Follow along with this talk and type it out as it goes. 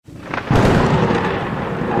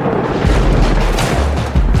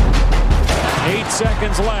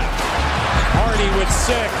seconds left. Hardy with 6.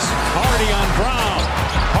 Hardy on Brown.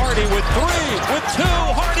 Hardy with 3. With 2.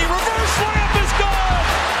 Hardy reverse layup is good.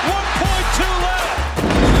 1.2 left.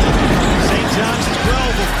 St. John's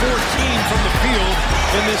 12 of 14 from the field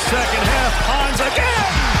in this second half. Pons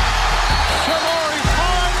again. Shamori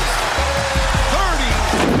Pons,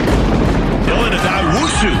 30. Dylan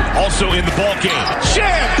Adaiwusu also in the ball game.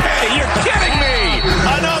 Champagnie, you're kidding me!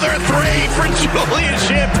 Another 3 for Julian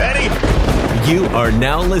Champagnie. You are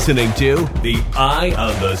now listening to the Eye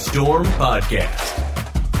of the Storm podcast.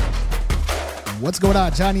 What's going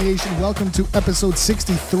on, Johnny Nation? Welcome to episode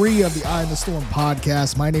 63 of the Eye of the Storm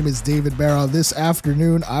podcast. My name is David Barrow. This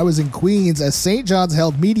afternoon, I was in Queens as St. John's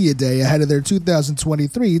held Media Day ahead of their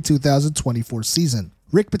 2023-2024 season.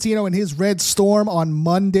 Rick Pitino and his Red Storm on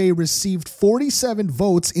Monday received 47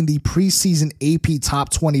 votes in the preseason AP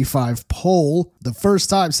Top 25 poll, the first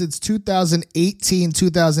time since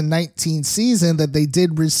 2018-2019 season that they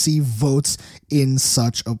did receive votes in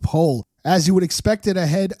such a poll. As you would expect it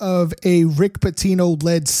ahead of a Rick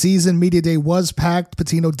Pitino-led season, Media Day was packed.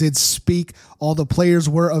 Pitino did speak. All the players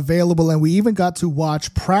were available, and we even got to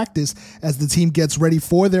watch practice as the team gets ready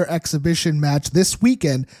for their exhibition match this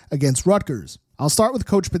weekend against Rutgers. I'll start with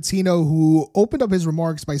Coach Pitino, who opened up his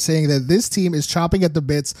remarks by saying that this team is chomping at the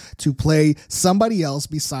bits to play somebody else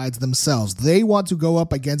besides themselves. They want to go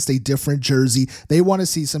up against a different jersey. They want to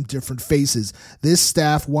see some different faces. This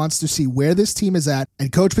staff wants to see where this team is at,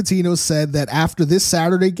 and Coach Pitino said that after this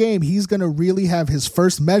Saturday game, he's going to really have his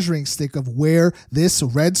first measuring stick of where this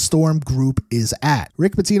Red Storm group is at.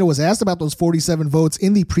 Rick Pitino was asked about those 47 votes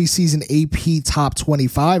in the preseason AP Top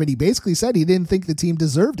 25, and he basically said he didn't think the team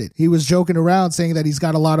deserved it. He was joking around saying that he's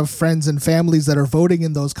got a lot of friends and families that are voting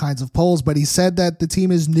in those kinds of polls, but he said that the team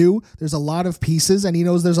is new, there's a lot of pieces, and he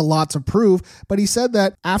knows there's a lot to prove, but he said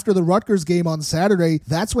that after the Rutgers game on Saturday,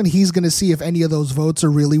 that's when he's going to see if any of those votes are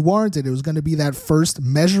really warranted. It was going to be that first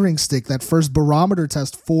measuring stick, that first barometer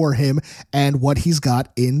test for him and what he's got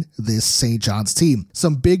in this St. John's team.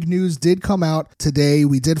 Some big news did come out today.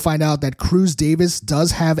 We did find out that Cruz Davis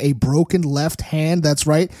does have a broken left hand. That's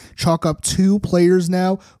right. Chalk up 2 players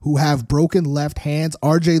now who have broken left hands.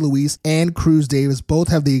 RJ Luis and Cruz Davis both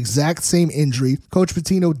have the exact same injury. Coach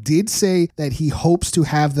Pitino did say that he hopes to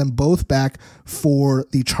have them both back for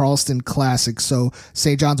the Charleston Classic. So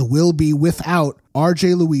St. John's will be without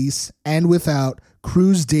RJ Luis and without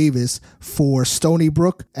Cruz Davis for Stony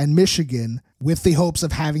Brook and Michigan, with the hopes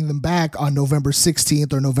of having them back on November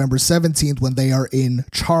 16th or November 17th when they are in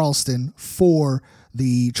Charleston for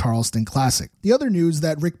the Charleston Classic. The other news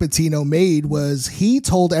that Rick Pitino made was he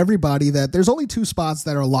told everybody that there's only 2 spots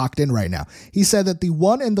that are locked in right now. He said that the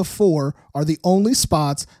 1 and the 4 are the only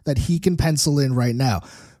spots that he can pencil in right now.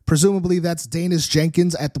 Presumably that's Danis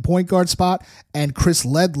Jenkins at the point guard spot and Chris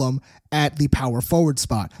Ledlum at the power forward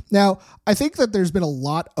spot. Now, I think that there's been a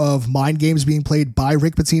lot of mind games being played by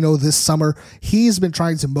Rick Pitino this summer. He's been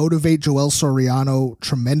trying to motivate Joel Soriano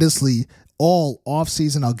tremendously all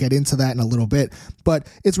offseason. I'll get into that in a little bit, but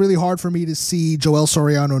it's really hard for me to see Joel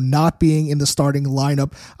Soriano not being in the starting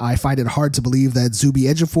lineup. I find it hard to believe that Zuby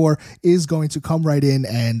Ejiofor is going to come right in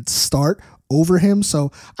and start over him.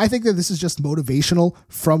 So I think that this is just motivational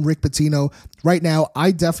from Rick Pitino. Right now,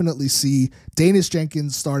 I definitely see Danis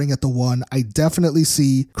Jenkins starting at the 1. I definitely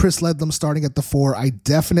see Chris Ledlum starting at the 4. I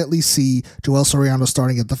definitely see Joel Soriano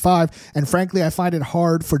starting at the 5. And frankly, I find it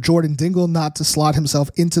hard for Jordan Dingle not to slot himself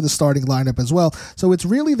into the starting lineup as well. So it's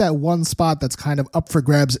really that one spot that's kind of up for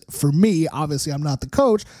grabs for me. Obviously, I'm not the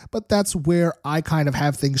coach, but that's where I kind of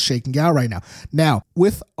have things shaking out right now. Now,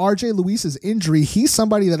 with RJ Luis's injury, he's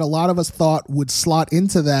somebody that a lot of us thought would slot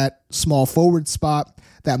into that small forward spot.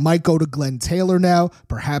 That might go to Glenn Taylor now.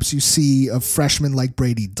 Perhaps you see a freshman like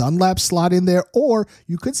Brady Dunlap slot in there, or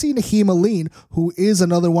you could see Naheem Aline, who is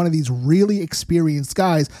another one of these really experienced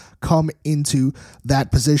guys, come into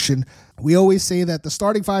that position. We always say that the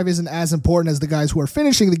starting 5 isn't as important as the guys who are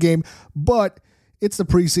finishing the game, but it's the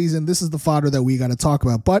preseason. This is the fodder that we got to talk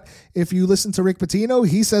about. But if you listen to Rick Pitino,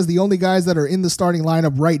 he says the only guys that are in the starting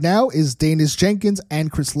lineup right now is Danis Jenkins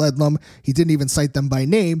and Chris Ledlum. He didn't even cite them by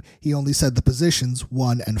name. He only said the positions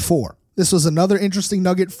 1 and 4. This was another interesting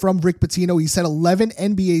nugget from Rick Pitino. He said 11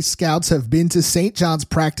 NBA scouts have been to St. John's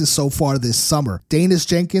practice so far this summer. Danis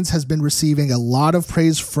Jenkins has been receiving a lot of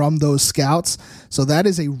praise from those scouts. So that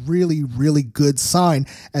is a really, really good sign,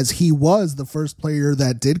 as he was the first player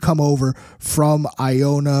that did come over from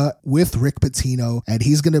Iona with Rick Pitino, and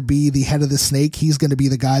he's going to be the head of the snake. He's going to be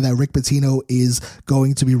the guy that Rick Pitino is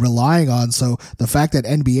going to be relying on. So the fact that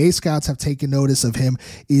NBA scouts have taken notice of him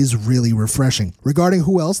is really refreshing. Regarding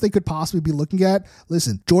who else they could possibly possibly be looking at?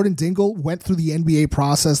 Listen, Jordan Dingle went through the NBA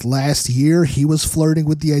process last year. He was flirting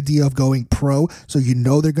with the idea of going pro, so you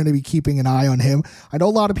know they're going to be keeping an eye on him. I know a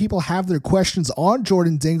lot of people have their questions on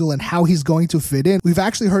Jordan Dingle and how he's going to fit in. We've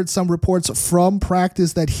actually heard some reports from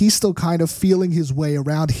practice that he's still kind of feeling his way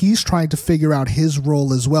around. He's trying to figure out his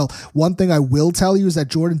role as well. One thing I will tell you is that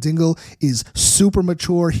Jordan Dingle is super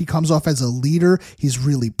mature. He comes off as a leader. He's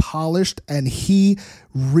really polished, and he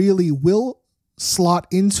really will slot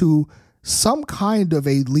into some kind of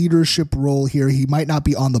a leadership role here. He might not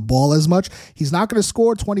be on the ball as much. He's not going to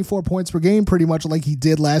score 24 points per game pretty much like he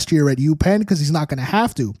did last year at UPenn because he's not going to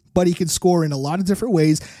have to. But he can score in a lot of different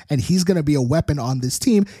ways, and he's going to be a weapon on this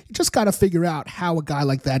team. You just got to figure out how a guy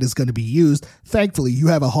like that is going to be used. Thankfully, you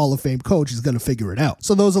have a Hall of Fame coach. He's going to figure it out.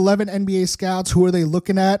 So those 11 NBA scouts, who are they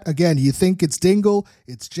looking at? Again, you think it's Dingle,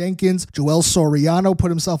 it's Jenkins, Joel Soriano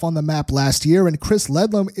put himself on the map last year, and Chris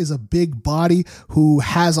Ledlam is a big body who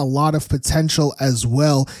has a lot of potential as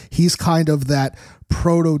well. He's kind of that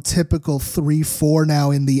prototypical 3-4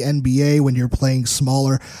 now in the NBA when you're playing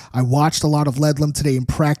smaller. I watched a lot of Ledlam today in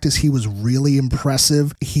practice. He was really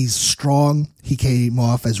impressive. He's strong. He came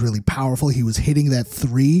off as really powerful. He was hitting that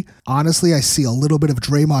three. Honestly, I see a little bit of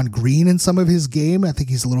Draymond Green in some of his game. I think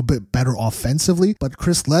he's a little bit better offensively, but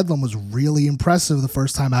Chris Ledlam was really impressive the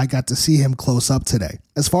first time I got to see him close up today.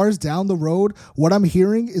 As far as down the road, what I'm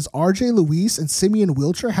hearing is RJ Luis and Simeon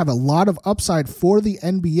Wilcher have a lot of upside for the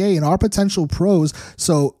NBA and are potential pros.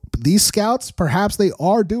 So these scouts, perhaps they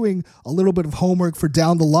are doing a little bit of homework for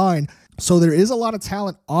down the line. So there is a lot of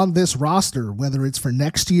talent on this roster, whether it's for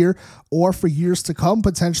next year or for years to come,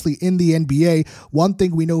 potentially in the NBA. One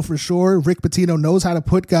thing we know for sure, Rick Pitino knows how to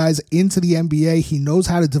put guys into the NBA. He knows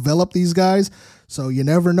how to develop these guys. So you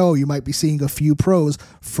never know, you might be seeing a few pros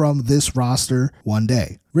from this roster one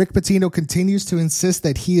day. Rick Pitino continues to insist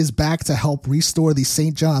that he is back to help restore the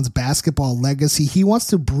St. John's basketball legacy. He wants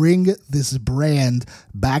to bring this brand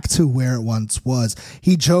back to where it once was.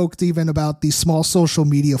 He joked even about the small social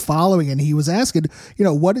media following, and he was asking,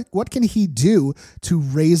 what can he do to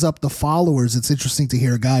raise up the followers? It's interesting to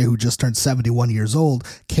hear a guy who just turned 71 years old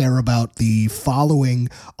care about the following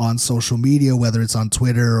on social media, whether it's on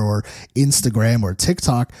Twitter or Instagram or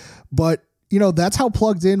TikTok. But that's how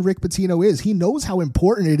plugged in Rick Pitino is. He knows how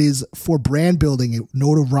important it is for brand building,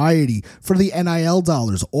 notoriety, for the NIL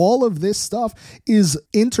dollars. All of this stuff is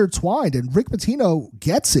intertwined, and Rick Pitino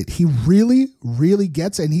gets it. He really, really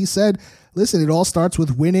gets it. And he said, listen, it all starts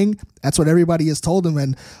with winning. That's what everybody has told him.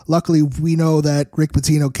 And luckily, we know that Rick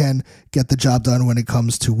Pitino can get the job done when it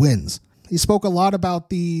comes to wins. He spoke a lot about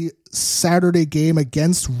the Saturday game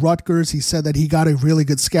against Rutgers. He said that he got a really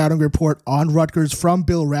good scouting report on Rutgers from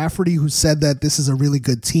Bill Rafferty, who said that this is a really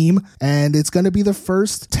good team and it's going to be the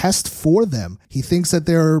first test for them. He thinks that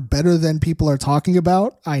they're better than people are talking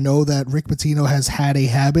about. I know that Rick Pitino has had a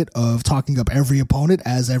habit of talking up every opponent,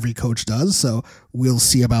 as every coach does, so we'll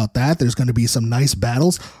see about that. There's going to be some nice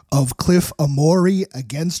battles of Cliff Amori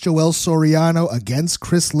against Joel Soriano, against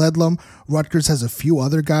Chris Ledlam. Rutgers has a few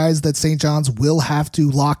other guys that St. John's will have to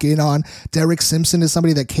lock in on. Derek Simpson is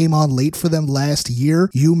somebody that came on late for them last year.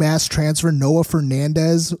 UMass transfer Noah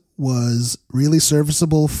Fernandez was really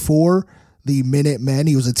serviceable for the Minutemen.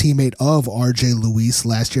 He was a teammate of RJ Luis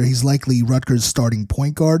last year. He's likely Rutgers' starting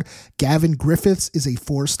point guard. Gavin Griffiths is a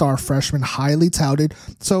 4-star freshman, highly touted.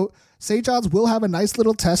 So St. John's will have a nice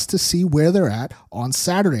little test to see where they're at on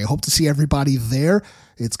Saturday. I hope to see everybody there.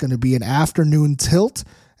 It's going to be an afternoon tilt,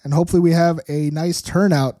 and hopefully we have a nice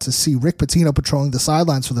turnout to see Rick Pitino patrolling the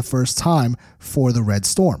sidelines for the first time for the Red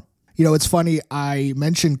Storm. It's funny, I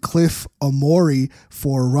mentioned Cliff Amori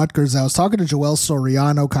for Rutgers. I was talking to Joel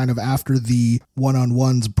Soriano kind of after the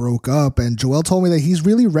one-on-ones broke up, and Joel told me that he's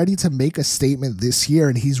really ready to make a statement this year,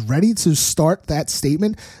 and he's ready to start that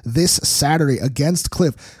statement this Saturday against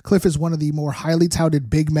Cliff. Cliff is one of the more highly touted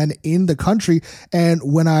big men in the country, and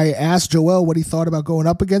when I asked Joel what he thought about going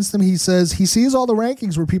up against him, he says he sees all the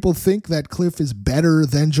rankings where people think that Cliff is better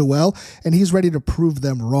than Joel, and he's ready to prove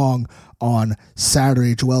them wrong on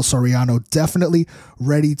Saturday. Joel Soriano definitely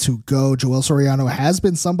ready to go. Joel Soriano has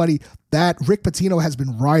been somebody that Rick Pitino has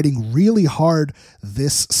been riding really hard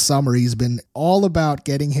this summer. He's been all about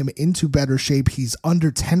getting him into better shape. He's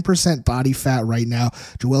under 10% body fat right now.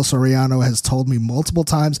 Joel Soriano has told me multiple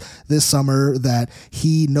times this summer that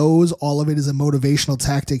he knows all of it is a motivational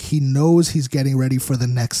tactic. He knows he's getting ready for the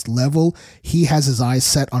next level. He has his eyes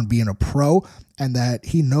set on being a pro, and that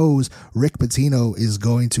he knows Rick Pitino is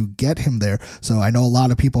going to get him there. So I know a lot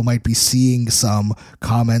of people might be seeing some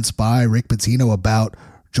comments by Rick Pitino about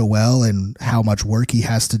Joel and how much work he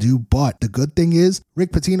has to do. But the good thing is,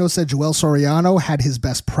 Rick Pitino said Joel Soriano had his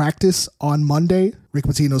best practice on Monday. Rick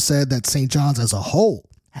Pitino said that St. John's as a whole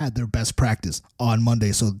had their best practice on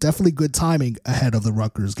Monday. So definitely good timing ahead of the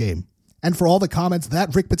Rutgers game. And for all the comments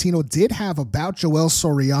that Rick Pitino did have about Joel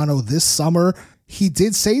Soriano this summer, he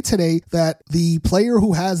did say today that the player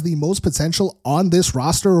who has the most potential on this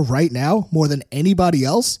roster right now, more than anybody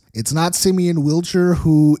else, it's not Simeon Wilcher,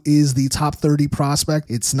 who is the top 30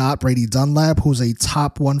 prospect. It's not Brady Dunlap, who's a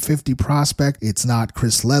top 150 prospect. It's not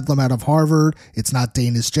Chris Ledlam out of Harvard. It's not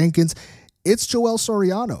Danis Jenkins. It's Joel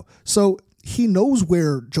Soriano. So he knows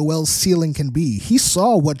where Joel's ceiling can be. He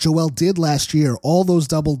saw what Joel did last year, all those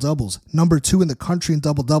double-doubles, number 2 in the country in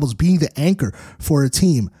double-doubles, being the anchor for a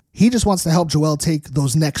team. He just wants to help Joel take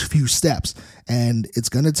those next few steps, and it's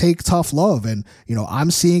going to take tough love. And, I'm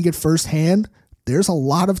seeing it firsthand. There's a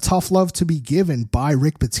lot of tough love to be given by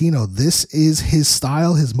Rick Pitino. This is his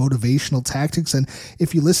style, his motivational tactics. And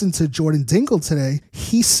if you listen to Jordan Dingle today,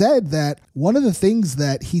 he said that one of the things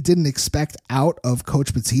that he didn't expect out of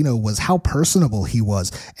Coach Pitino was how personable he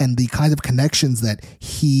was and the kind of connections that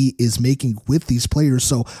he is making with these players.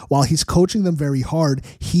 So while he's coaching them very hard,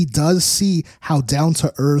 he does see how down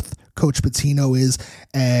to earth Coach Pitino is,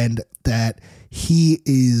 and that he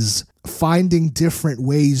is finding different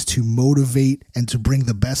ways to motivate and to bring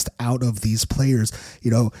the best out of these players.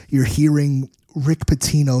 You're hearing Rick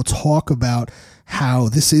Pitino talk about how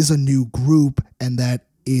this is a new group and that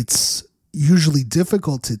it's usually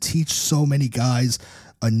difficult to teach so many guys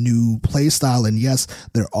a new play style. And yes,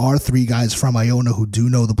 there are 3 guys from Iona who do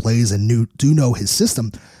know the plays and do know his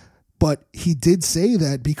system. But he did say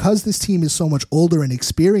that because this team is so much older and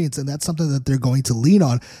experienced, and that's something that they're going to lean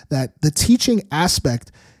on, that the teaching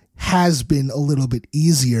aspect has been a little bit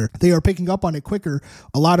easier. They are picking up on it quicker.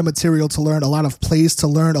 A lot of material to learn, a lot of plays to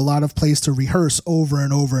learn, a lot of plays to rehearse over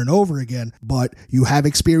and over and over again. But you have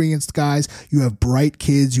experienced guys, you have bright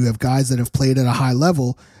kids, you have guys that have played at a high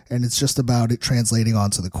level, and it's just about it translating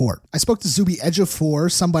onto the court. I spoke to Zuby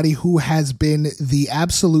Ejiofor, somebody who has been the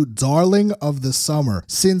absolute darling of the summer.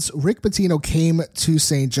 Since Rick Pitino came to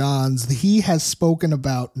St. John's, he has spoken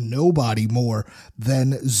about nobody more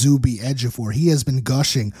than Zuby Ejiofor. He has been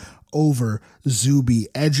gushing over Zuby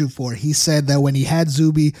Ejiofor. He said that when he had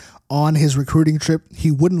Zuby on his recruiting trip,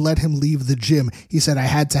 he wouldn't let him leave the gym. He said, "I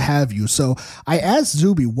had to have you." So I asked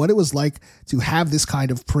Zuby what it was like to have this kind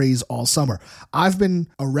of praise all summer. I've been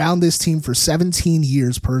around this team for 17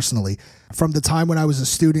 years personally, from the time when I was a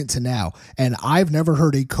student to now, and I've never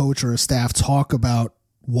heard a coach or a staff talk about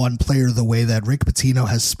one player the way that Rick Pitino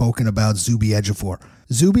has spoken about Zuby Ejiofor.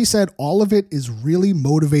 Zuby said all of it is really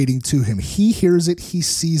motivating to him. He hears it, he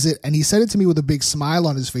sees it, and he said it to me with a big smile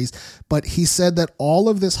on his face, but he said that all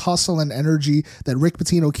of this hustle and energy that Rick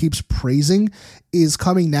Pitino keeps praising is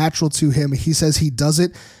coming natural to him. He says he does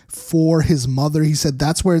it for his mother. He said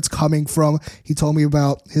that's where it's coming from. He told me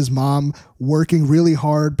about his mom working really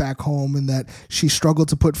hard back home and that she struggled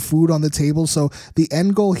to put food on the table. So the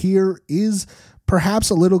end goal here is perhaps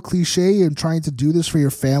a little cliche in trying to do this for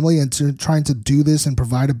your family and to trying to do this and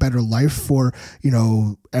provide a better life for,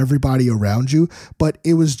 everybody around you. But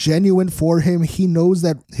it was genuine for him. He knows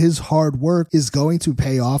that his hard work is going to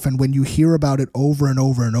pay off. And when you hear about it over and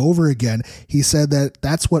over and over again, he said that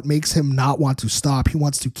that's what makes him not want to stop. He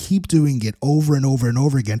wants to keep doing it over and over and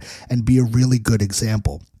over again and be a really good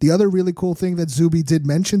example. The other really cool thing that Zuby did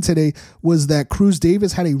mention today was that Cruz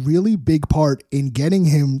Davis had a really big part in getting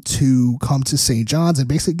him to come to St. John's and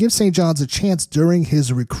basically give St. John's a chance during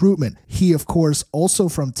his recruitment. He, of course, also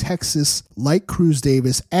from Texas, like Cruz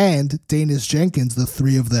Davis and Danis Jenkins, the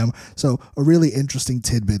 3 of them. So a really interesting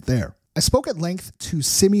tidbit there. I spoke at length to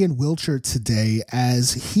Simeon Wilcher today,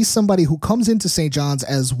 as he's somebody who comes into St. John's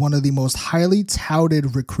as one of the most highly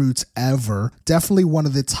touted recruits ever. Definitely one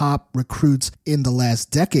of the top recruits in the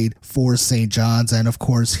last decade for St. John's. And of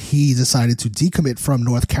course, he decided to decommit from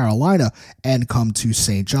North Carolina and come to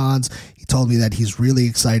St. John's. He told me that he's really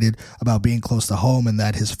excited about being close to home and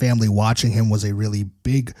that his family watching him was a really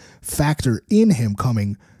big factor in him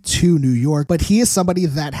coming to New York. But he is somebody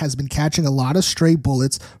that has been catching a lot of stray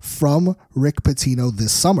bullets from Rick Pitino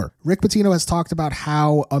this summer. Rick Pitino has talked about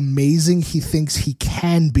how amazing he thinks he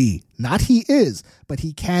can be. Not he is, but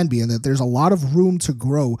he can be, and that there's a lot of room to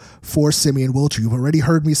grow for Simeon Wilcher. You've already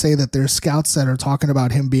heard me say that there's scouts that are talking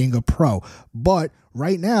about him being a pro, but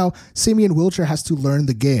right now, Simeon Wilcher has to learn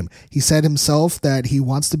the game. He said himself that he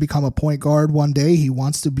wants to become a point guard one day. He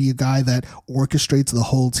wants to be a guy that orchestrates the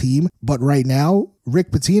whole team. But right now, Rick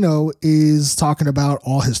Pitino is talking about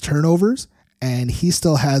all his turnovers, and he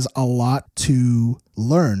still has a lot to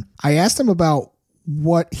learn. I asked him about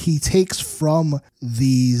what he takes from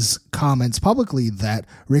these comments publicly that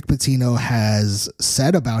Rick Pitino has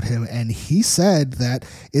said about him. And he said that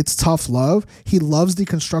it's tough love. He loves the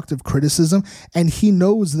constructive criticism, and he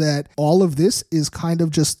knows that all of this is kind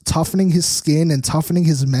of just toughening his skin and toughening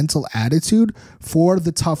his mental attitude for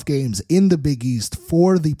the tough games in the Big East,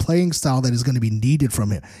 for the playing style that is going to be needed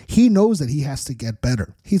from him. He knows that he has to get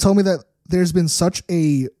better. He told me that there's been such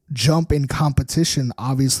a jump in competition,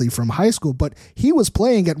 obviously, from high school, but he was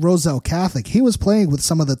playing at Roselle Catholic. He was playing with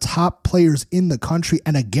some of the top players in the country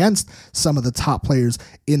and against some of the top players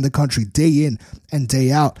in the country day in and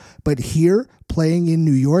day out. But here, playing in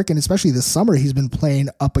New York, and especially this summer, he's been playing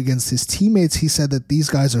up against his teammates. He said that these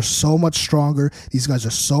guys are so much stronger, these guys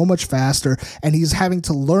are so much faster, and he's having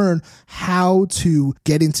to learn how to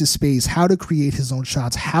get into space, how to create his own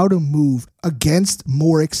shots, how to move against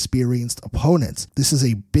more experienced opponents. This is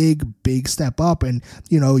a big step up, and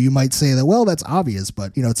you might say that, well, that's obvious,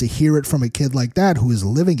 but to hear it from a kid like that who is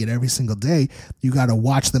living it every single day, you got to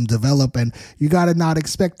watch them develop, and you got to not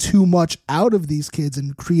expect too much out of these kids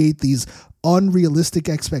and create these unrealistic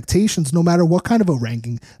expectations no matter what kind of a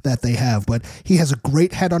ranking that they have. But he has a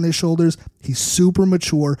great head on his shoulders. He's super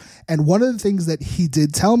mature, and one of the things that he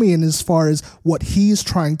did tell me, and as far as what he's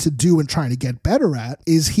trying to do and trying to get better at,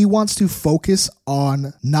 is he wants to focus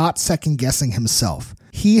on not second guessing himself.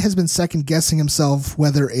 He has been second guessing himself,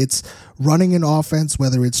 whether it's running an offense,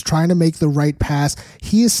 whether it's trying to make the right pass.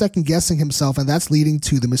 He is second guessing himself, and that's leading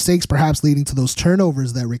to the mistakes, perhaps leading to those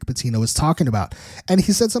turnovers that Rick Pitino is talking about. And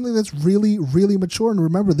he said something that's really mature. And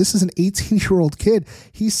remember, this is an 18-year-old kid.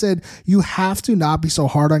 He said, you have to not be so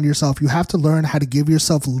hard on yourself. You have to learn how to give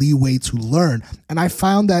yourself leeway to learn. And I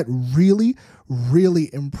found that really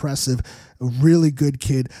impressive. A really good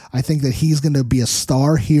kid. I think that he's going to be a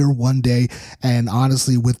star here one day. And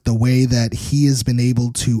honestly, with the way that he has been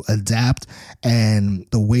able to adapt and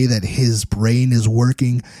the way that his brain is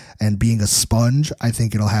working and being a sponge, I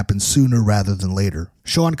think it'll happen sooner rather than later.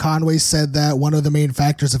 Sean Conway said that one of the main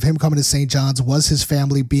factors of him coming to St. John's was his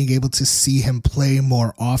family being able to see him play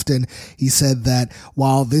more often. He said that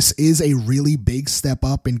while this is a really big step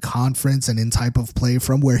up in conference and in type of play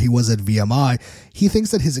from where he was at VMI, he thinks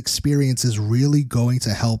that his experience is really going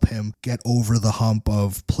to help him get over the hump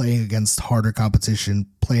of playing against harder competition,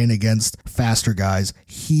 playing against faster guys.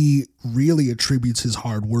 He really attributes his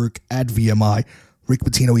hard work at VMI. Rick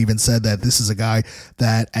Pitino even said that this is a guy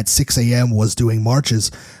that at 6 a.m. was doing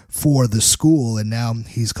marches for the school, and now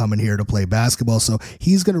he's coming here to play basketball. So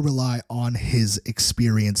he's going to rely on his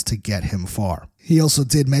experience to get him far. He also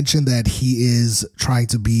did mention that he is trying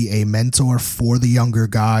to be a mentor for the younger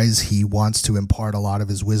guys. He wants to impart a lot of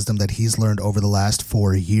his wisdom that he's learned over the last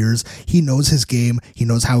 4 years. He knows his game. He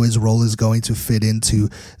knows how his role is going to fit into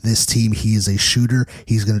this team. He is a shooter.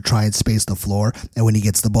 He's going to try and space the floor. And when he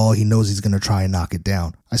gets the ball, he knows he's going to try and knock it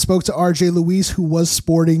down. I spoke to RJ Luis, who was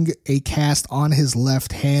sporting a cast on his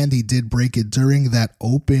left hand. He did break it during that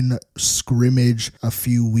open scrimmage a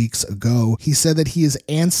few weeks ago. He said that he is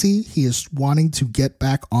antsy. He is wanting to get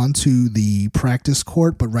back onto the practice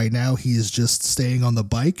court, but right now he is just staying on the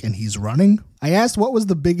bike and he's running. I asked what was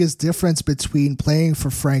the biggest difference between playing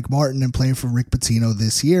for Frank Martin and playing for Rick Pitino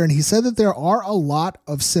this year, and he said that there are a lot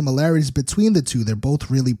of similarities between the two. They're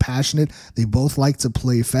both really passionate. They both like to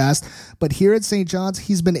play fast, but here at St. John's,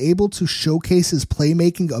 he's been able to showcase his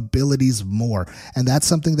playmaking abilities more, and that's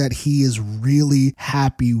something that he is really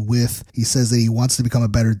happy with. He says that he wants to become a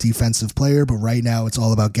better defensive player, but right now it's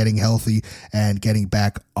all about getting healthy and getting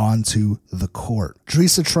back onto the court.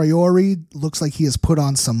 Drisa Traore looks like he has put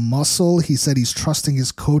on some muscle. He said he's trusting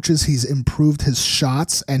his coaches. He's improved his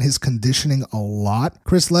shots and his conditioning a lot.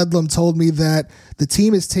 Chris Ledlum told me that the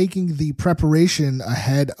team is taking the preparation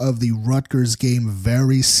ahead of the Rutgers game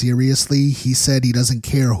very seriously. He said he doesn't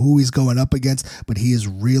care who he's going up against, but he is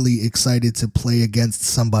really excited to play against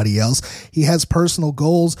somebody else. He has personal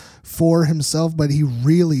goals for himself, but he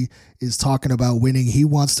really is talking about winning. He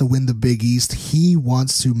wants to win the Big East. He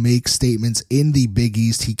wants to make statements in the Big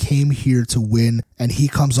East. He came here to win, and he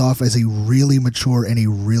comes off as a really mature and a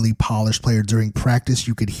really polished player. During practice,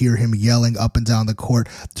 you could hear him yelling up and down the court.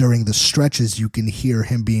 During the stretches, you can hear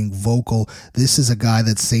him being vocal. This is a guy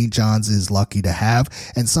that St. John's is lucky to have,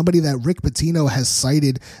 and somebody that Rick Pitino has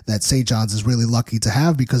cited that St. John's is really lucky to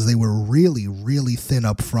have because they were really thin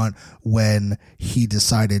up front when he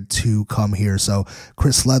decided to come here. So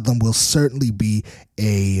Chris Ledlum will will certainly be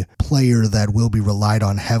a player that will be relied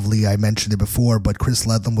on heavily. I mentioned it before, but Chris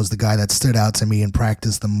Ledlam was the guy that stood out to me in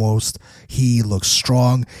practice the most. He looks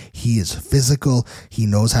strong. He is physical. He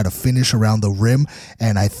knows how to finish around the rim.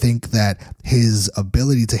 And I think that his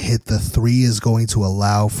ability to hit the three is going to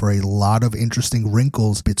allow for a lot of interesting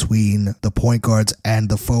wrinkles between the point guards and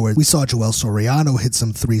the forwards. We saw Joel Soriano hit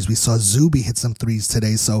some threes. We saw Zuby hit some threes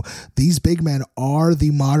today. So these big men are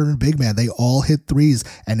the modern big man. They all hit threes,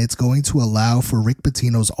 and it's going to allow for Rick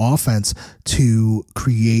Pitino's offense to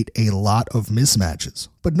create a lot of mismatches.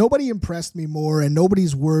 But nobody impressed me more, and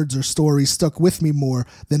nobody's words or stories stuck with me more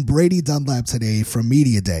than Brady Dunlap today from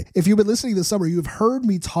Media Day. If you've been listening this summer, you've heard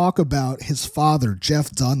me talk about his father,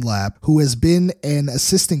 Jeff Dunlap, who has been an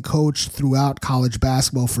assistant coach throughout college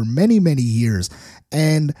basketball for many, many years.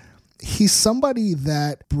 And he's somebody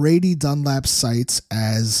that Brady Dunlap cites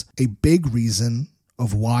as a big reason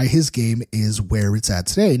of why his game is where it's at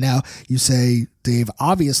today. Now, you say, Dave,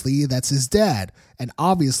 obviously that's his dad, and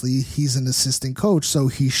obviously he's an assistant coach, so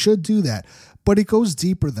he should do that. But it goes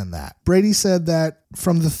deeper than that. Brady said that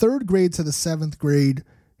from the 3rd grade to the 7th grade,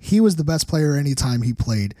 he was the best player anytime he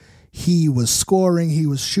played. He was scoring, he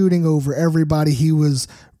was shooting over everybody, he was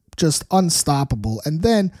just unstoppable. And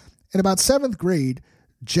then in about 7th grade,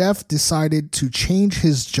 Jeff decided to change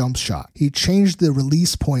his jump shot. He changed the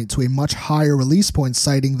release point to a much higher release point,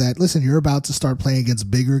 citing that, listen, you're about to start playing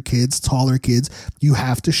against bigger kids, taller kids. You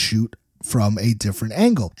have to shoot from a different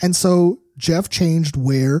angle. And so Jeff changed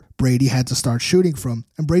where Brady had to start shooting from.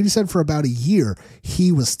 And Brady said for about a year,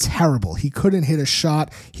 he was terrible. He couldn't hit a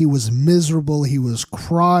shot. He was miserable. He was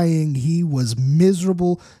crying. He was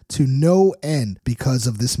miserable to no end because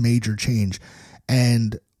of this major change.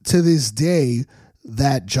 And to this day,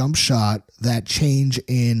 that jump shot, that change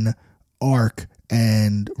in arc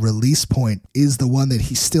and release point is the one that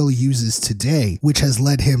he still uses today, which has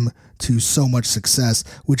led him to so much success,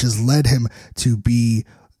 which has led him to be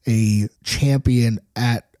a champion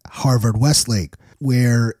at Harvard Westlake,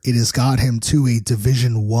 where it has got him to a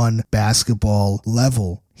Division I basketball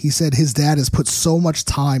level. He said his dad has put so much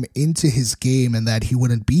time into his game and that he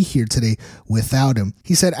wouldn't be here today without him.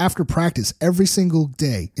 He said after practice, every single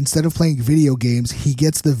day, instead of playing video games, he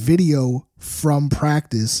gets the video from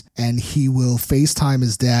practice and he will FaceTime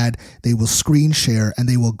his dad. They will screen share and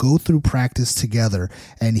they will go through practice together.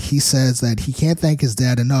 And he says that he can't thank his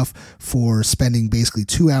dad enough for spending basically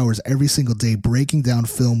 2 hours every single day breaking down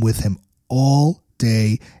film with him all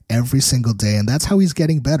day, every single day, and that's how he's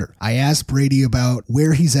getting better. I asked Brady about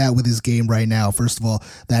where he's at with his game right now. First of all,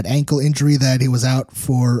 that ankle injury that he was out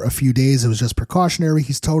for a few days, it was just precautionary.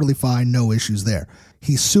 He's totally fine, no issues there.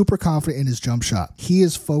 He's super confident in his jump shot. He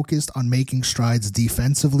is focused on making strides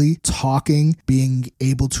defensively, talking, being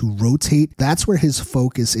able to rotate. That's where his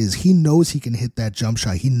focus is. He knows he can hit that jump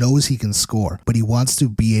shot. He knows he can score, but he wants to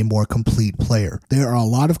be a more complete player. There are a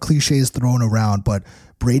lot of cliches thrown around, but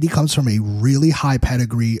Brady comes from a really high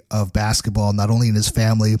pedigree of basketball, not only in his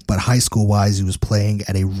family, but high school wise. He was playing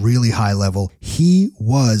at a really high level. He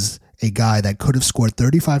was a guy that could have scored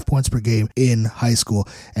 35 points per game in high school.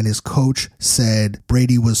 And his coach said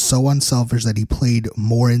Brady was so unselfish that he played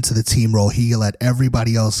more into the team role. He let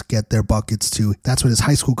everybody else get their buckets too. That's what his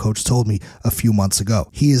high school coach told me a few months ago.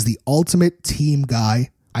 He is the ultimate team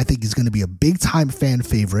guy. I think he's going to be a big-time fan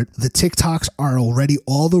favorite. The TikToks are already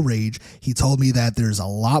all the rage. He told me that there's a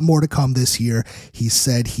lot more to come this year. He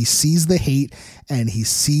said he sees the hate and he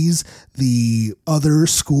sees the other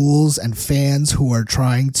schools and fans who are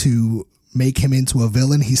trying to make him into a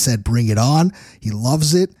villain. He said, bring it on. He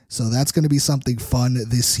loves it. So that's going to be something fun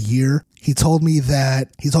this year. He told me they're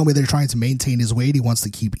trying to maintain his weight. He wants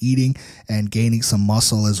to keep eating and gaining some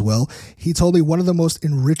muscle as well. He told me one of the most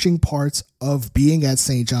enriching parts of being at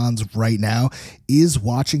St. John's right now is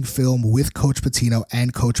watching film with Coach Pitino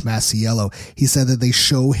and Coach Masiello. He said that they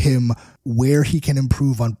show him where he can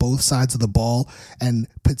improve on both sides of the ball, and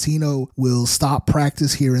Pitino will stop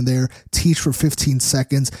practice here and there, teach for 15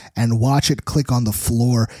 seconds, and watch it click on the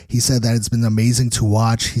floor. He said that it's been amazing to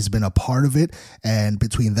watch. He's been a part of it, and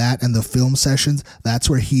between that and the film sessions, that's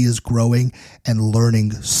where he is growing and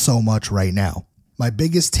learning so much right now. My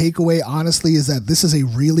biggest takeaway, honestly, is that this is a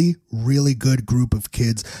really, really good group of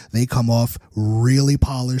kids. They come off really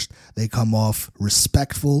polished. They come off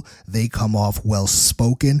respectful. They come off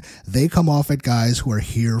well-spoken. They come off at guys who are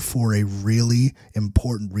here for a really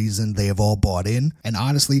important reason. They have all bought in. And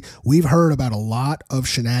honestly, we've heard about a lot of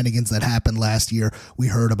shenanigans that happened last year. We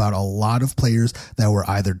heard about a lot of players that were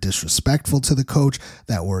either disrespectful to the coach,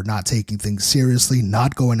 that were not taking things seriously,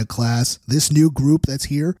 not going to class. This new group that's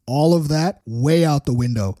here, all of that, way out the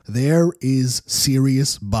window. There is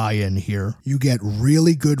serious buy-in here. You get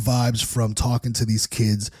really good vibes from talking to these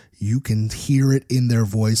kids. You can hear it in their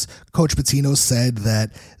voice. Coach Pitino said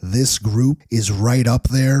that this group is right up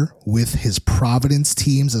there with his Providence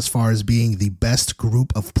teams as far as being the best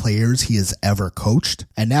group of players he has ever coached.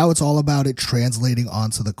 And now it's all about it translating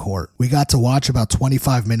onto the court. We got to watch about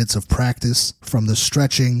 25 minutes of practice, from the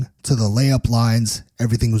stretching to the layup lines.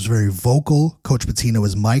 Everything was very vocal. Coach Pitino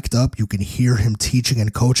is mic'd up. You can hear him teaching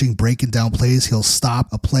and coaching, breaking down plays. He'll stop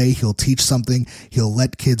a play. He'll teach something. He'll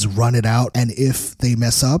let kids run it out. And if they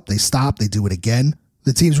mess up, they stop. They do it again.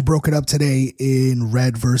 The teams were broken up today in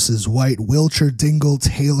red versus white. Wilcher, Dingle,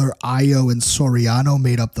 Taylor, Ayo, and Soriano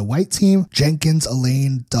made up the white team. Jenkins,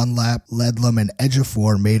 Elaine, Dunlap, Ledlam, and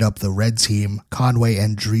Ejiofor made up the red team. Conway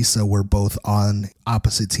and Drisa were both on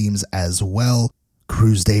opposite teams as well.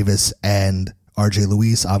 Cruz Davis and RJ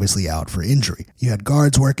Luis obviously out for injury. You had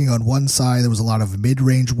guards working on one side. There was a lot of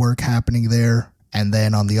mid-range work happening there. And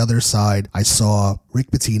then on the other side, I saw Rick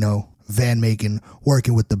Pitino, Van Macon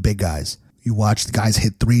working with the big guys. You watched the guys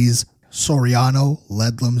hit threes. Soriano,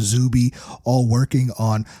 Ledlam, Zuby, all working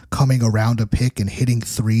on coming around a pick and hitting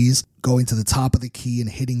threes, going to the top of the key and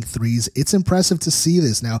hitting threes. It's impressive to see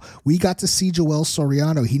this. Now, we got to see Joel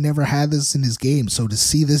Soriano. He never had this in his game. So to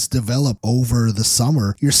see this develop over the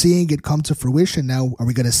summer, you're seeing it come to fruition. Now, are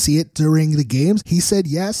we going to see it during the games? He said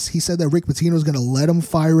yes. He said that Rick Pitino is going to let him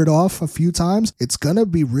fire it off a few times. It's going to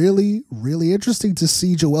be really, really interesting to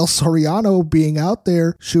see Joel Soriano being out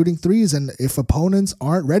there shooting threes. And if opponents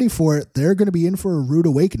aren't ready for it, they're going to be in for a rude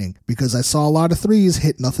awakening, because I saw a lot of threes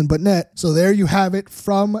hit nothing but net. So there you have it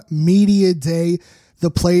from Media Day. The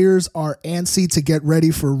players are antsy to get ready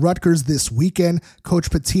for Rutgers this weekend. Coach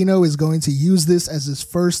Pitino is going to use this as his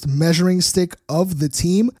first measuring stick of the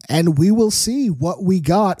team, and we will see what we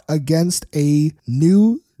got against a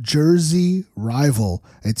New Jersey rival,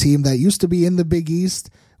 a team that used to be in the Big East.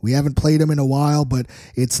 We haven't played them in a while, but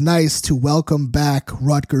it's nice to welcome back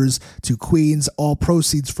Rutgers to Queens. All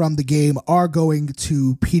proceeds from the game are going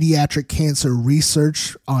to pediatric cancer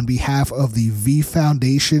research on behalf of the V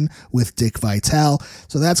Foundation with Dick Vitale.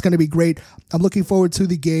 So that's going to be great. I'm looking forward to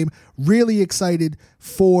the game. Really excited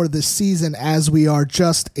for the season, as we are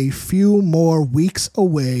just a few more weeks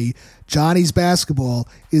away. Johnny's basketball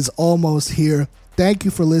is almost here. Thank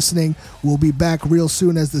you for listening. We'll be back real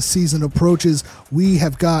soon as the season approaches. We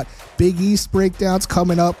have got Big East breakdowns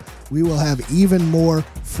coming up. We will have even more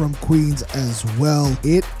from Queens as well.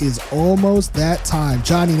 It is almost that time.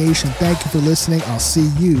 Johnny Nation, thank you for listening. I'll see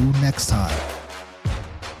you next time.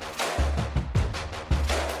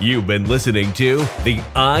 You've been listening to the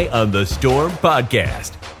Eye on the Storm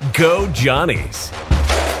podcast. Go Johnnies.